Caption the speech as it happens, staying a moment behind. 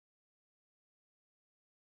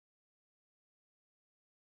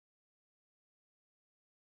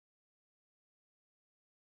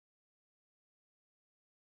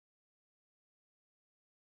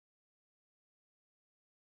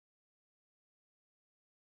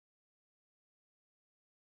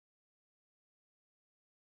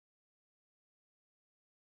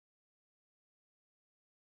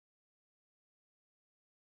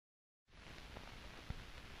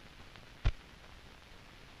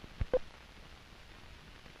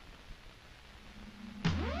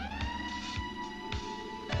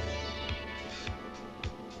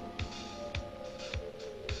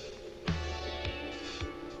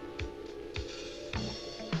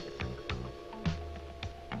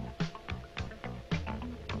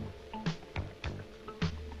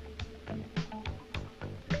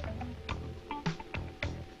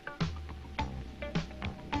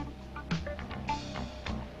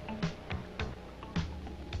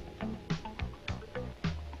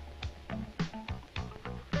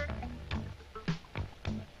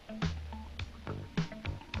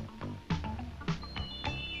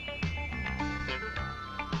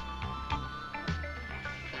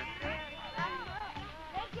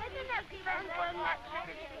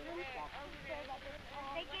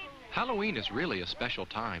Halloween is really a special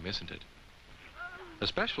time, isn't it?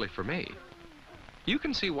 Especially for me. You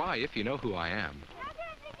can see why if you know who I am.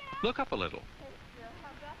 Look up a little.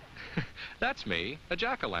 That's me, a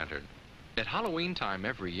jack-o'-lantern. At Halloween time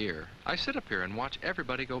every year, I sit up here and watch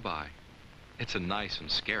everybody go by. It's a nice and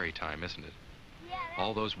scary time, isn't it?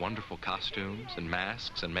 All those wonderful costumes and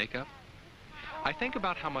masks and makeup. I think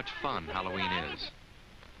about how much fun Halloween is.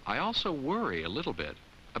 I also worry a little bit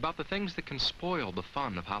about the things that can spoil the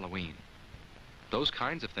fun of Halloween. Those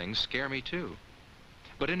kinds of things scare me too,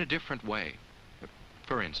 but in a different way.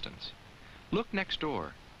 For instance, look next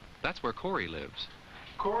door. That's where Corey lives.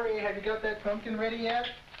 Corey, have you got that pumpkin ready yet?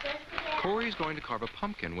 Yes, Dad. Corey's going to carve a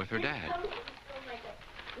pumpkin with her dad. This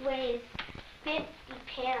pumpkin weighs 50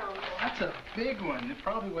 pounds. That's a big one. It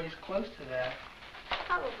probably weighs close to that.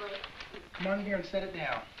 Probably. Come on here and set it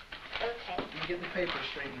down. Okay. Let me get the paper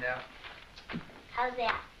straightened out. How's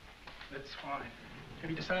that? That's fine. Have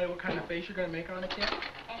you decided what kind of face you're going to make on it yet?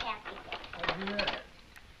 A happy face. I'll do that.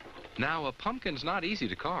 Now, a pumpkin's not easy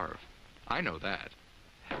to carve. I know that.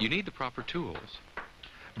 You need the proper tools.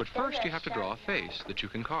 But first you have to draw a face that you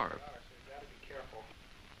can carve. So you got to be careful.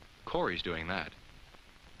 Corey's doing that.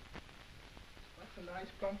 That's a nice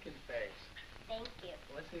pumpkin face. Thank you.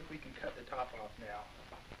 Let's see if we can cut the top off now.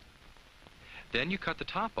 Then you cut the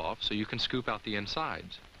top off so you can scoop out the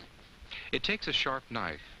insides. It takes a sharp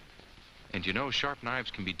knife. And you know sharp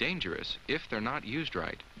knives can be dangerous if they're not used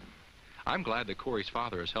right. I'm glad that Corey's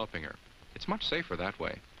father is helping her. It's much safer that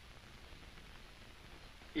way.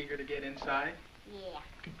 Eager to get inside? Yeah.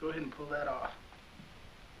 Go ahead and pull that off.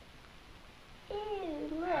 Ew,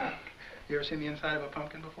 look. You ever seen the inside of a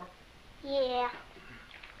pumpkin before? Yeah.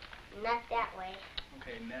 Not that way.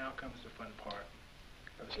 Okay, now comes the fun part.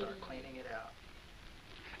 Gotta start cleaning it out.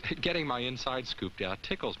 Getting my inside scooped out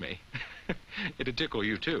tickles me. It'd tickle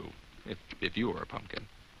you too, if you were a pumpkin.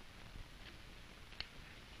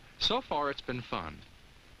 So far it's been fun.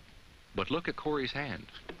 But look at Corey's hand.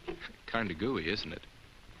 Kinda gooey, isn't it?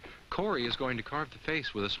 Corey is going to carve the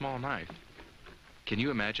face with a small knife. Can you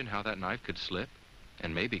imagine how that knife could slip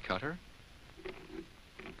and maybe cut her?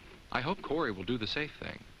 I hope Corey will do the safe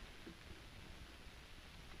thing.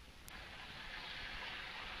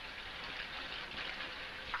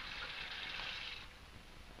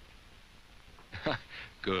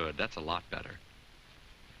 Good, that's a lot better.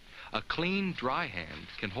 A clean, dry hand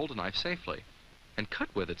can hold a knife safely, and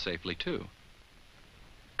cut with it safely too.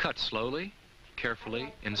 Cut slowly,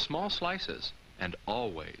 carefully, in small slices, and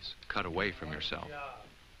always cut away from yourself.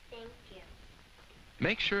 Thank you.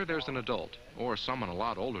 Make sure there's an adult, or someone a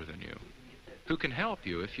lot older than you, who can help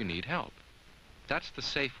you if you need help. That's the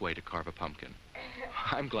safe way to carve a pumpkin.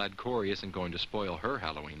 I'm glad Corey isn't going to spoil her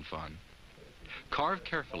Halloween fun. Carve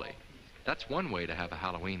carefully. That's one way to have a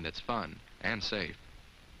Halloween that's fun and safe.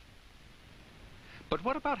 But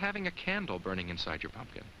what about having a candle burning inside your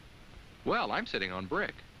pumpkin? Well, I'm sitting on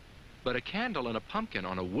brick. But a candle and a pumpkin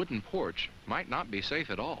on a wooden porch might not be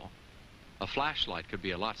safe at all. A flashlight could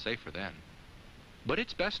be a lot safer then. But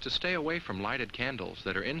it's best to stay away from lighted candles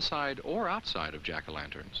that are inside or outside of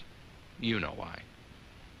jack-o'-lanterns. You know why.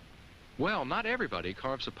 Well, not everybody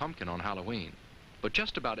carves a pumpkin on Halloween, but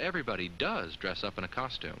just about everybody does dress up in a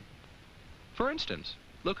costume. For instance,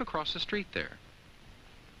 look across the street there.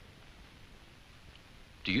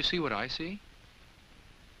 Do you see what I see?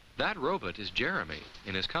 That robot is Jeremy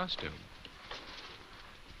in his costume.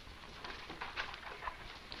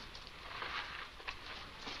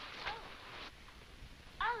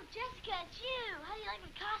 Oh, Jessica, it's you. How do you like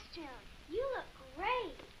my costume? You look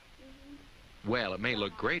great. Well, it may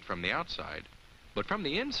look great from the outside, but from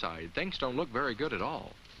the inside, things don't look very good at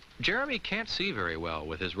all. Jeremy can't see very well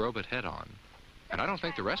with his robot head on, and I don't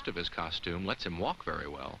think the rest of his costume lets him walk very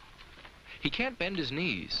well. He can't bend his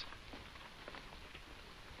knees.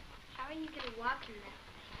 How are you going to walk in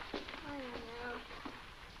that? I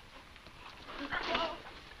don't know.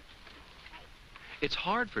 It's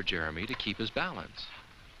hard for Jeremy to keep his balance.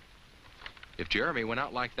 If Jeremy went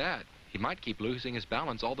out like that, he might keep losing his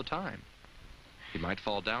balance all the time. He might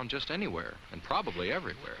fall down just anywhere, and probably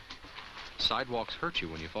everywhere. Sidewalks hurt you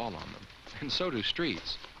when you fall on them, and so do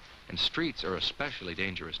streets. And streets are especially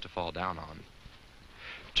dangerous to fall down on.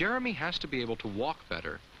 Jeremy has to be able to walk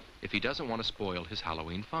better if he doesn't want to spoil his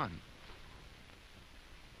Halloween fun.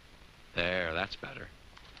 There, that's better.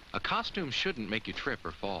 A costume shouldn't make you trip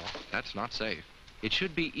or fall. That's not safe. It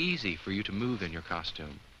should be easy for you to move in your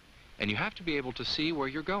costume. And you have to be able to see where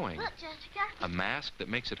you're going. Look, Jessica. A mask that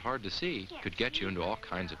makes it hard to see could get you into all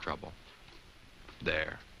kinds of trouble.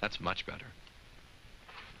 There, that's much better.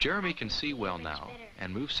 Jeremy can see well now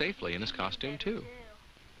and move safely in his costume, too.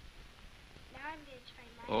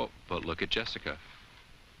 Oh, but look at Jessica.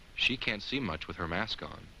 She can't see much with her mask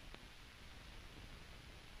on.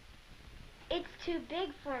 It's too big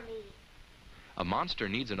for me. A monster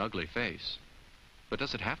needs an ugly face. But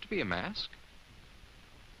does it have to be a mask?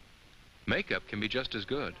 Makeup can be just as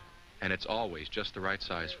good, and it's always just the right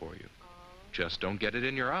size for you. Just don't get it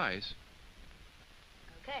in your eyes.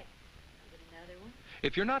 Okay. Another one.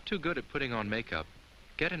 If you're not too good at putting on makeup,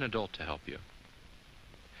 get an adult to help you.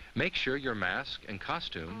 Make sure your mask and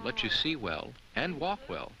costume let you see well and walk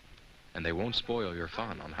well, and they won't spoil your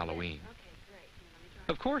fun on Halloween.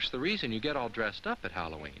 Of course, the reason you get all dressed up at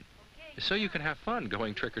Halloween is so you can have fun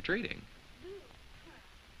going trick-or-treating.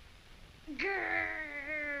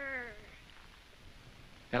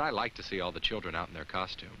 And I like to see all the children out in their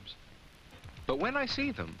costumes. But when I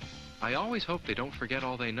see them, I always hope they don't forget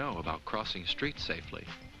all they know about crossing streets safely.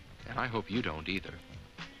 And I hope you don't either.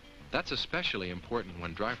 That's especially important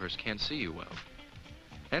when drivers can't see you well.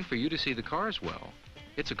 And for you to see the cars well,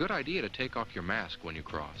 it's a good idea to take off your mask when you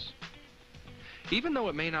cross. Even though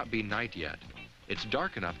it may not be night yet, it's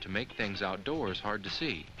dark enough to make things outdoors hard to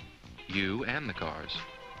see, you and the cars.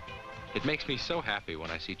 It makes me so happy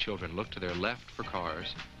when I see children look to their left for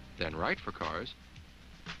cars, then right for cars,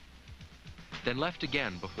 then left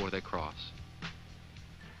again before they cross.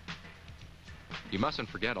 You mustn't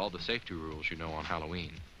forget all the safety rules you know on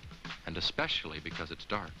Halloween, and especially because it's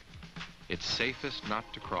dark. It's safest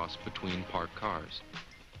not to cross between parked cars.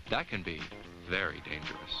 That can be very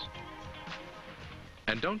dangerous.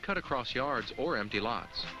 And don't cut across yards or empty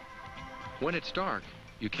lots. When it's dark,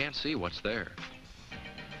 you can't see what's there.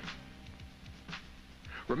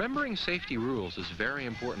 Remembering safety rules is very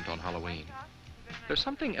important on Halloween. There's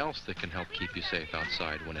something else that can help keep you safe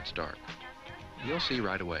outside when it's dark. You'll see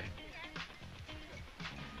right away.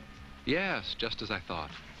 Yes, just as I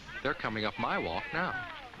thought. They're coming up my walk now.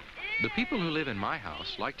 The people who live in my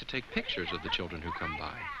house like to take pictures of the children who come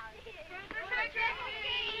by.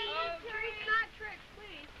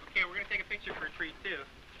 Okay, we're going to take a picture for a treat, too.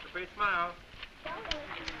 Everybody smile.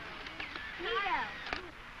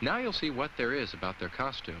 Now you'll see what there is about their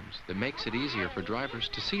costumes that makes it easier for drivers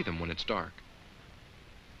to see them when it's dark.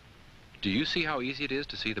 Do you see how easy it is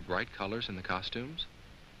to see the bright colors in the costumes?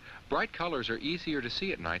 Bright colors are easier to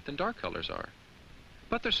see at night than dark colors are.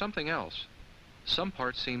 But there's something else. Some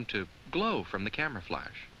parts seem to glow from the camera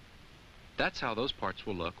flash. That's how those parts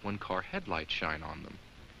will look when car headlights shine on them.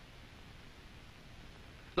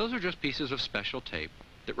 Those are just pieces of special tape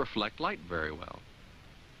that reflect light very well.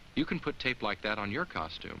 You can put tape like that on your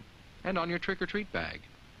costume and on your trick-or-treat bag.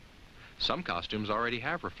 Some costumes already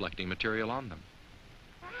have reflecting material on them.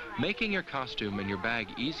 Making your costume and your bag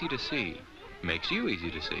easy to see makes you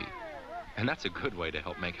easy to see, and that's a good way to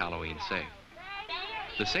help make Halloween safe.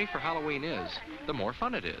 The safer Halloween is, the more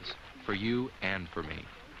fun it is, for you and for me.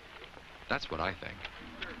 That's what I think.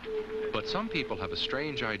 But some people have a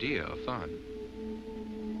strange idea of fun.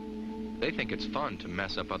 They think it's fun to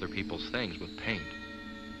mess up other people's things with paint.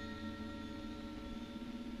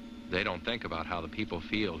 They don't think about how the people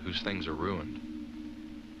feel whose things are ruined.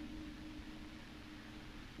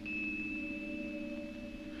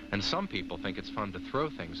 And some people think it's fun to throw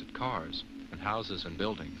things at cars and houses and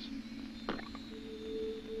buildings.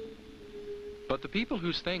 But the people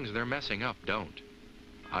whose things they're messing up don't.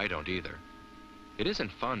 I don't either. It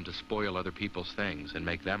isn't fun to spoil other people's things and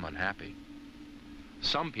make them unhappy.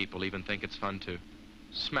 Some people even think it's fun to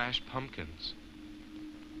smash pumpkins.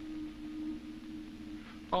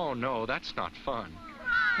 Oh no, that's not fun.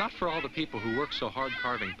 Not for all the people who work so hard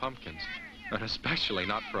carving pumpkins, and especially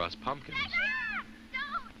not for us pumpkins.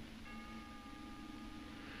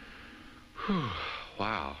 Whew,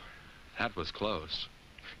 wow, that was close.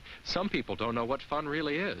 Some people don't know what fun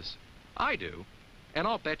really is. I do, and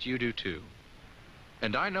I'll bet you do too.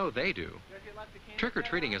 And I know they do.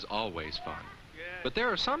 Trick-or-treating is always fun. But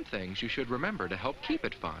there are some things you should remember to help keep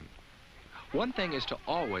it fun. One thing is to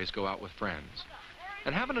always go out with friends.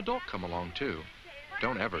 And have an adult come along, too.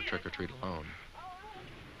 Don't ever trick-or-treat alone.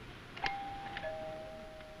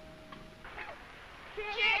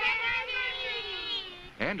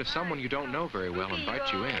 And if someone you don't know very well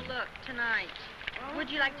invites you in... Look, tonight. Would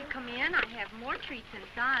you like to come in? I have more treats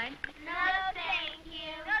inside. No, thank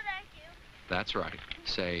you. No, thank you. That's right.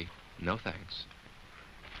 Say, no thanks.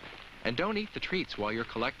 And don't eat the treats while you're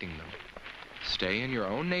collecting them. Stay in your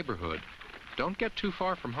own neighborhood. Don't get too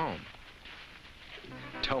far from home.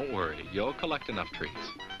 Don't worry, you'll collect enough treats.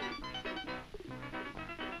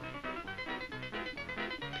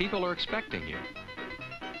 People are expecting you.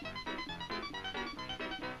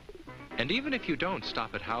 And even if you don't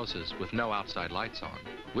stop at houses with no outside lights on,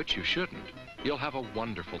 which you shouldn't, you'll have a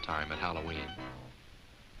wonderful time at Halloween.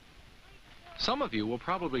 Some of you will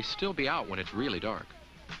probably still be out when it's really dark.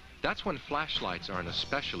 That's when flashlights are an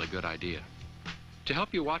especially good idea, to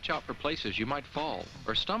help you watch out for places you might fall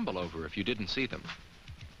or stumble over if you didn't see them.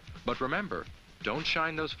 But remember, don't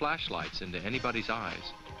shine those flashlights into anybody's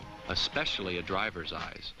eyes, especially a driver's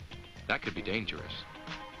eyes. That could be dangerous.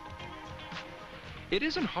 It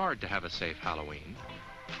isn't hard to have a safe Halloween.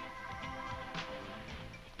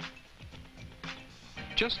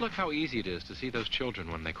 Just look how easy it is to see those children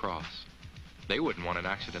when they cross. They wouldn't want an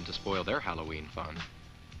accident to spoil their Halloween fun.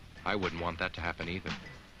 I wouldn't want that to happen either.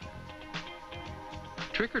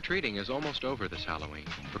 Trick-or-treating is almost over this Halloween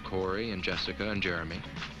for Corey and Jessica and Jeremy.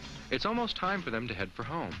 It's almost time for them to head for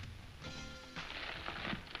home.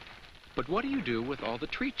 But what do you do with all the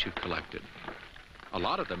treats you've collected? A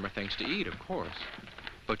lot of them are things to eat, of course.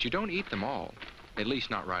 But you don't eat them all, at least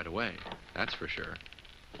not right away, that's for sure.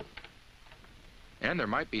 And there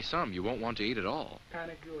might be some you won't want to eat at all.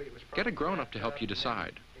 Get a grown-up to help you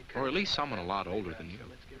decide, or at least someone a lot older than you.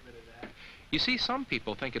 You see, some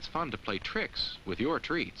people think it's fun to play tricks with your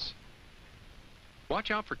treats. Watch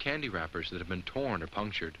out for candy wrappers that have been torn or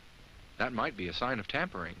punctured. That might be a sign of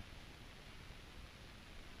tampering.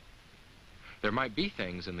 There might be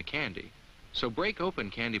things in the candy, so break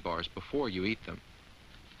open candy bars before you eat them.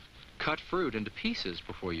 Cut fruit into pieces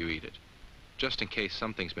before you eat it, just in case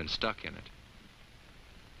something's been stuck in it.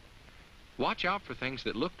 Watch out for things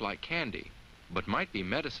that look like candy, but might be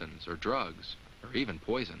medicines or drugs, or even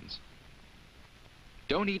poisons.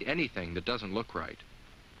 Don't eat anything that doesn't look right.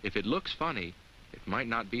 If it looks funny, it might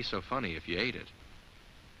not be so funny if you ate it.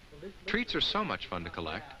 Treats are so much fun to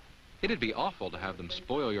collect. It'd be awful to have them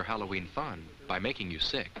spoil your Halloween fun by making you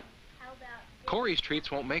sick. Corey's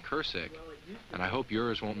treats won't make her sick, and I hope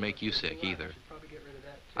yours won't make you sick either.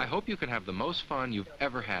 I hope you can have the most fun you've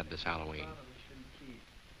ever had this Halloween.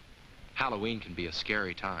 Halloween can be a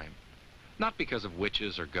scary time, not because of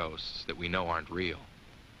witches or ghosts that we know aren't real,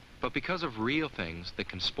 but because of real things that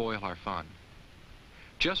can spoil our fun.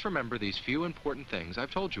 Just remember these few important things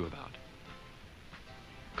I've told you about.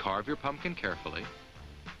 Carve your pumpkin carefully.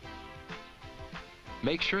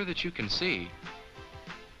 Make sure that you can see,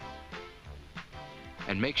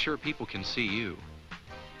 and make sure people can see you.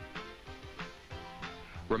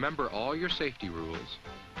 Remember all your safety rules,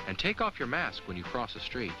 and take off your mask when you cross a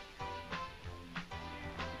street.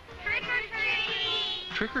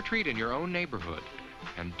 Trick-or-treat! Trick-or-treat in your own neighborhood,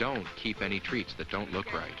 and don't keep any treats that don't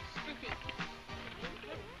look right.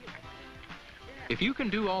 If you can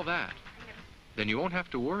do all that, then you won't have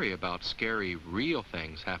to worry about scary, real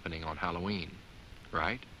things happening on Halloween,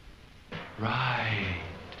 right? Right.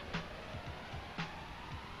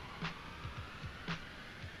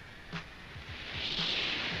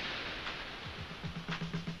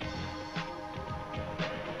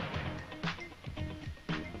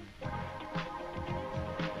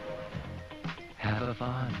 Have a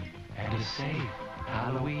fun and a safe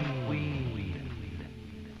Halloween.